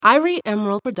Ivory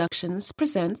Emerald Productions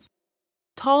presents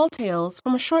Tall Tales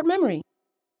from a Short Memory,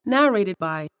 narrated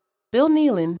by Bill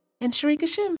Nealon and Sharika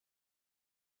Shim.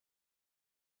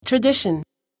 Tradition,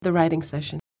 the writing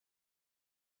session.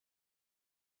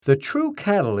 The true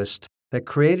catalyst that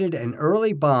created an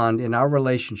early bond in our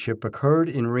relationship occurred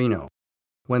in Reno,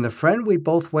 when the friend we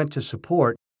both went to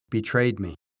support betrayed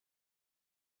me.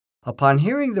 Upon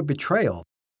hearing the betrayal,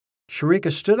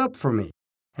 Sharika stood up for me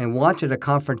and wanted a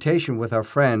confrontation with our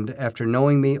friend after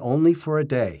knowing me only for a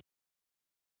day.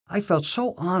 I felt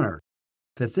so honored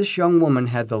that this young woman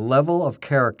had the level of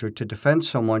character to defend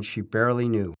someone she barely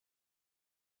knew.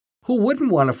 Who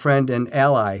wouldn't want a friend and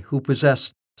ally who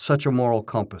possessed such a moral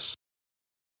compass?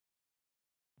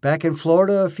 Back in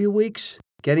Florida a few weeks,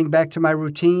 getting back to my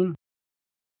routine,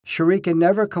 Sharika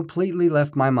never completely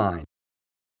left my mind.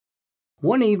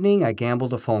 One evening, I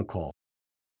gambled a phone call.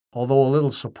 Although a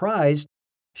little surprised,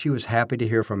 she was happy to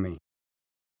hear from me.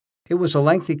 It was a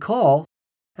lengthy call,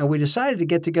 and we decided to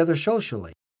get together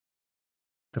socially.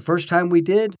 The first time we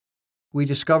did, we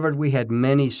discovered we had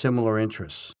many similar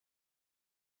interests.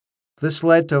 This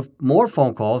led to more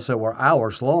phone calls that were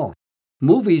hours long.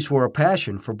 Movies were a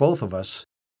passion for both of us,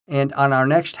 and on our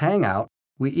next hangout,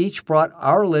 we each brought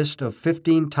our list of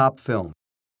 15 top films.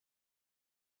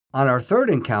 On our third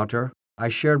encounter, I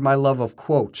shared my love of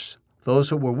quotes, those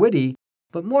that were witty,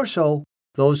 but more so,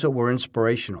 those that were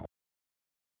inspirational.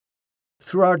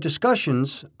 Through our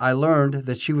discussions, I learned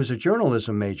that she was a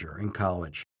journalism major in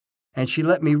college, and she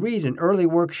let me read an early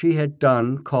work she had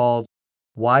done called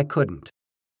Why Couldn't?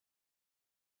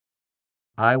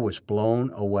 I was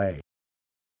blown away.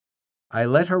 I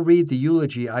let her read the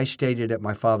eulogy I stated at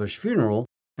my father's funeral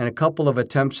and a couple of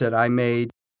attempts that I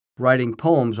made writing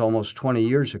poems almost 20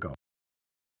 years ago.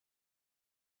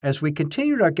 As we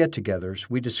continued our get-togethers,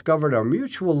 we discovered our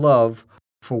mutual love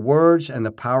for words and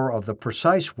the power of the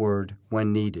precise word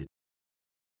when needed.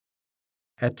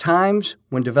 At times,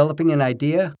 when developing an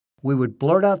idea, we would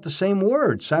blurt out the same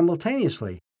words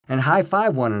simultaneously and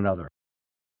high-five one another.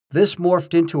 This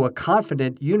morphed into a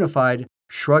confident, unified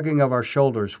shrugging of our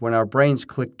shoulders when our brains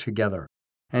clicked together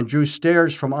and drew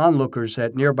stares from onlookers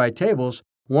at nearby tables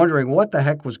wondering what the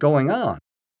heck was going on.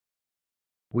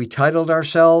 We titled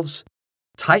ourselves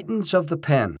Titans of the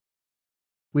Pen.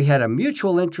 We had a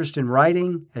mutual interest in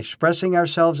writing, expressing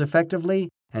ourselves effectively,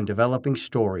 and developing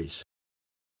stories.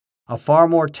 A far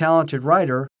more talented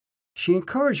writer, she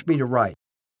encouraged me to write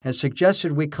and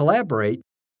suggested we collaborate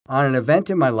on an event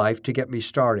in my life to get me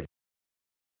started.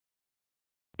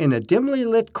 In a dimly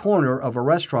lit corner of a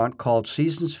restaurant called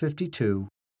Seasons 52,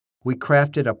 we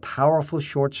crafted a powerful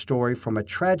short story from a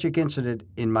tragic incident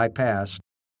in my past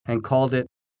and called it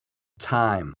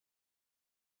Time.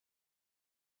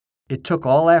 It took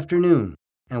all afternoon,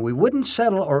 and we wouldn't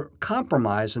settle or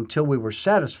compromise until we were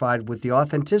satisfied with the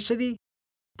authenticity,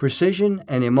 precision,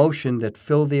 and emotion that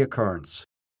filled the occurrence.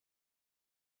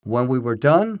 When we were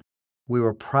done, we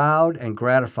were proud and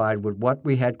gratified with what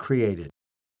we had created,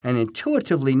 and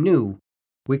intuitively knew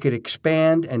we could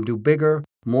expand and do bigger,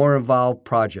 more involved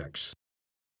projects.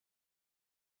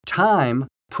 Time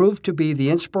proved to be the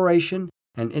inspiration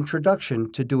and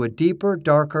introduction to do a deeper,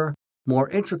 darker, more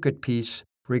intricate piece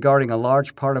regarding a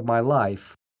large part of my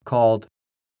life called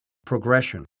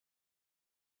Progression.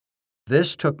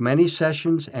 This took many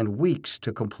sessions and weeks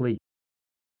to complete.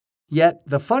 Yet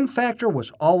the fun factor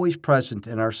was always present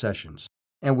in our sessions,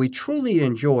 and we truly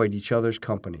enjoyed each other's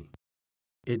company.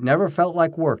 It never felt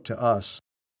like work to us.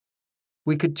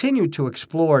 We continued to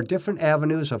explore different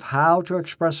avenues of how to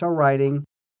express our writing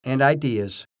and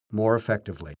ideas more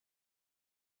effectively.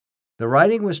 The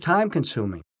writing was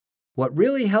time-consuming. What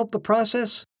really helped the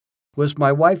process was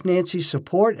my wife Nancy's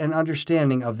support and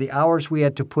understanding of the hours we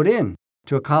had to put in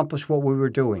to accomplish what we were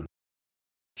doing.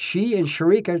 She and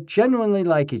Sharika genuinely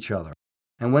like each other,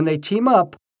 and when they team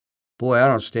up, boy, I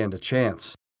don't stand a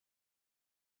chance.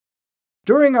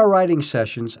 During our writing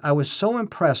sessions, I was so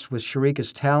impressed with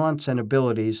Sharika's talents and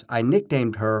abilities, I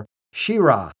nicknamed her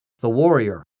Shira, the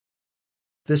warrior.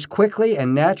 This quickly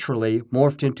and naturally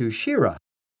morphed into Shira,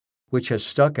 which has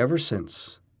stuck ever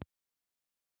since.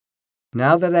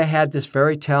 Now that I had this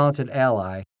very talented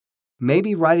ally,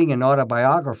 maybe writing an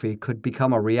autobiography could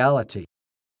become a reality.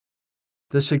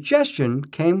 The suggestion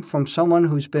came from someone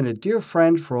who's been a dear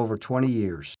friend for over 20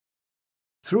 years.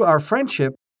 Through our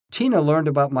friendship, Tina learned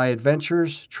about my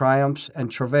adventures, triumphs, and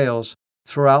travails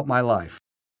throughout my life.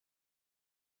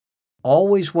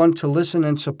 Always one to listen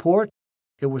and support,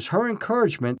 it was her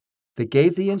encouragement that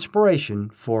gave the inspiration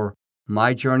for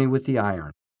My Journey with the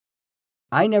Iron.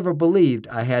 I never believed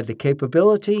I had the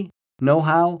capability,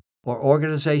 know-how, or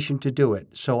organization to do it,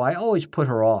 so I always put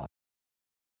her off.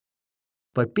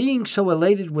 But being so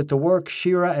elated with the work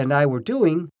Shira and I were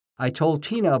doing, I told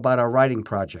Tina about our writing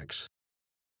projects.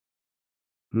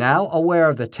 Now aware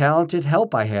of the talented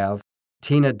help I have,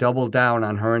 Tina doubled down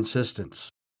on her insistence.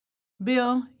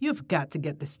 Bill, you've got to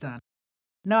get this done.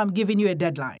 Now I'm giving you a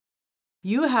deadline.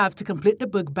 You have to complete the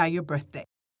book by your birthday.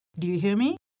 Do you hear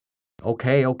me?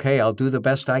 Okay, I'll do the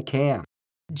best I can.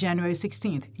 January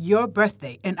 16th, your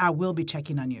birthday, and I will be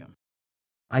checking on you.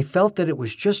 I felt that it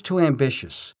was just too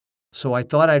ambitious, so I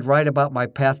thought I'd write about my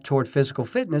path toward physical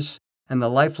fitness and the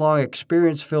lifelong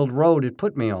experience-filled road it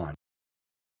put me on.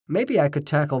 Maybe I could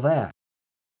tackle that.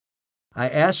 I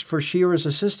asked for Shira's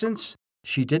assistance.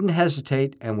 She didn't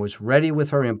hesitate and was ready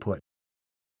with her input.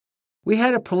 We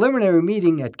had a preliminary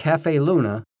meeting at Cafe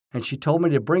Luna, and she told me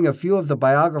to bring a few of the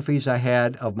biographies I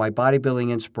had of my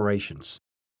bodybuilding inspirations.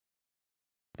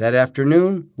 That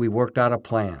afternoon, we worked out a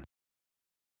plan.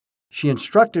 She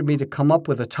instructed me to come up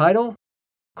with a title,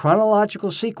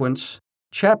 chronological sequence,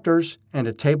 chapters, and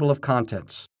a table of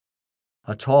contents.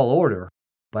 A tall order,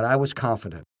 but I was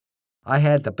confident. I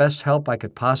had the best help I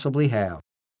could possibly have.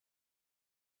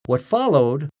 What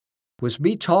followed was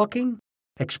me talking,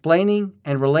 explaining,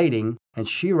 and relating, and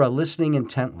Shira listening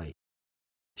intently.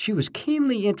 She was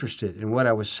keenly interested in what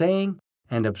I was saying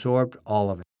and absorbed all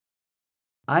of it.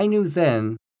 I knew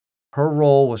then her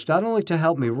role was not only to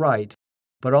help me write,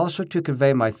 but also to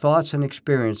convey my thoughts and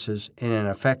experiences in an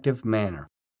effective manner.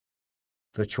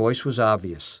 The choice was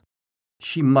obvious.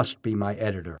 She must be my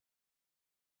editor.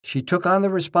 She took on the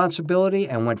responsibility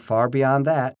and went far beyond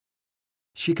that.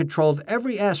 She controlled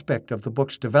every aspect of the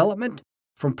book's development,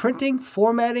 from printing,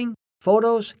 formatting,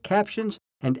 photos, captions,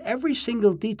 and every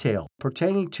single detail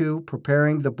pertaining to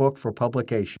preparing the book for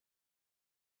publication.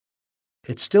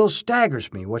 It still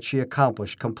staggers me what she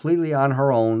accomplished completely on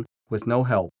her own with no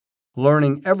help,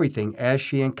 learning everything as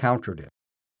she encountered it.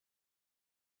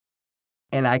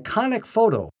 An iconic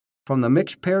photo from the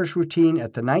mixed pairs routine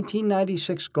at the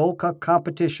 1996 Gold Cup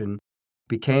competition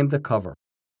became the cover.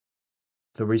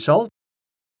 The result?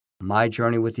 My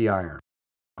Journey with the Iron,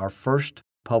 our first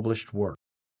published work.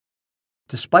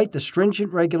 Despite the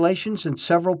stringent regulations and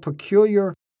several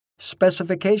peculiar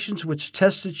specifications which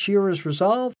tested Shira's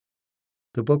resolve,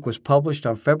 the book was published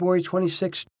on February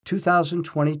 26,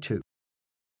 2022.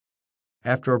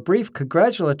 After a brief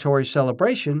congratulatory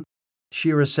celebration,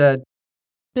 Shira said,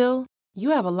 Bill,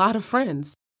 you have a lot of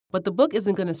friends, but the book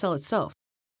isn't going to sell itself.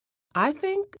 I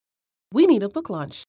think we need a book launch.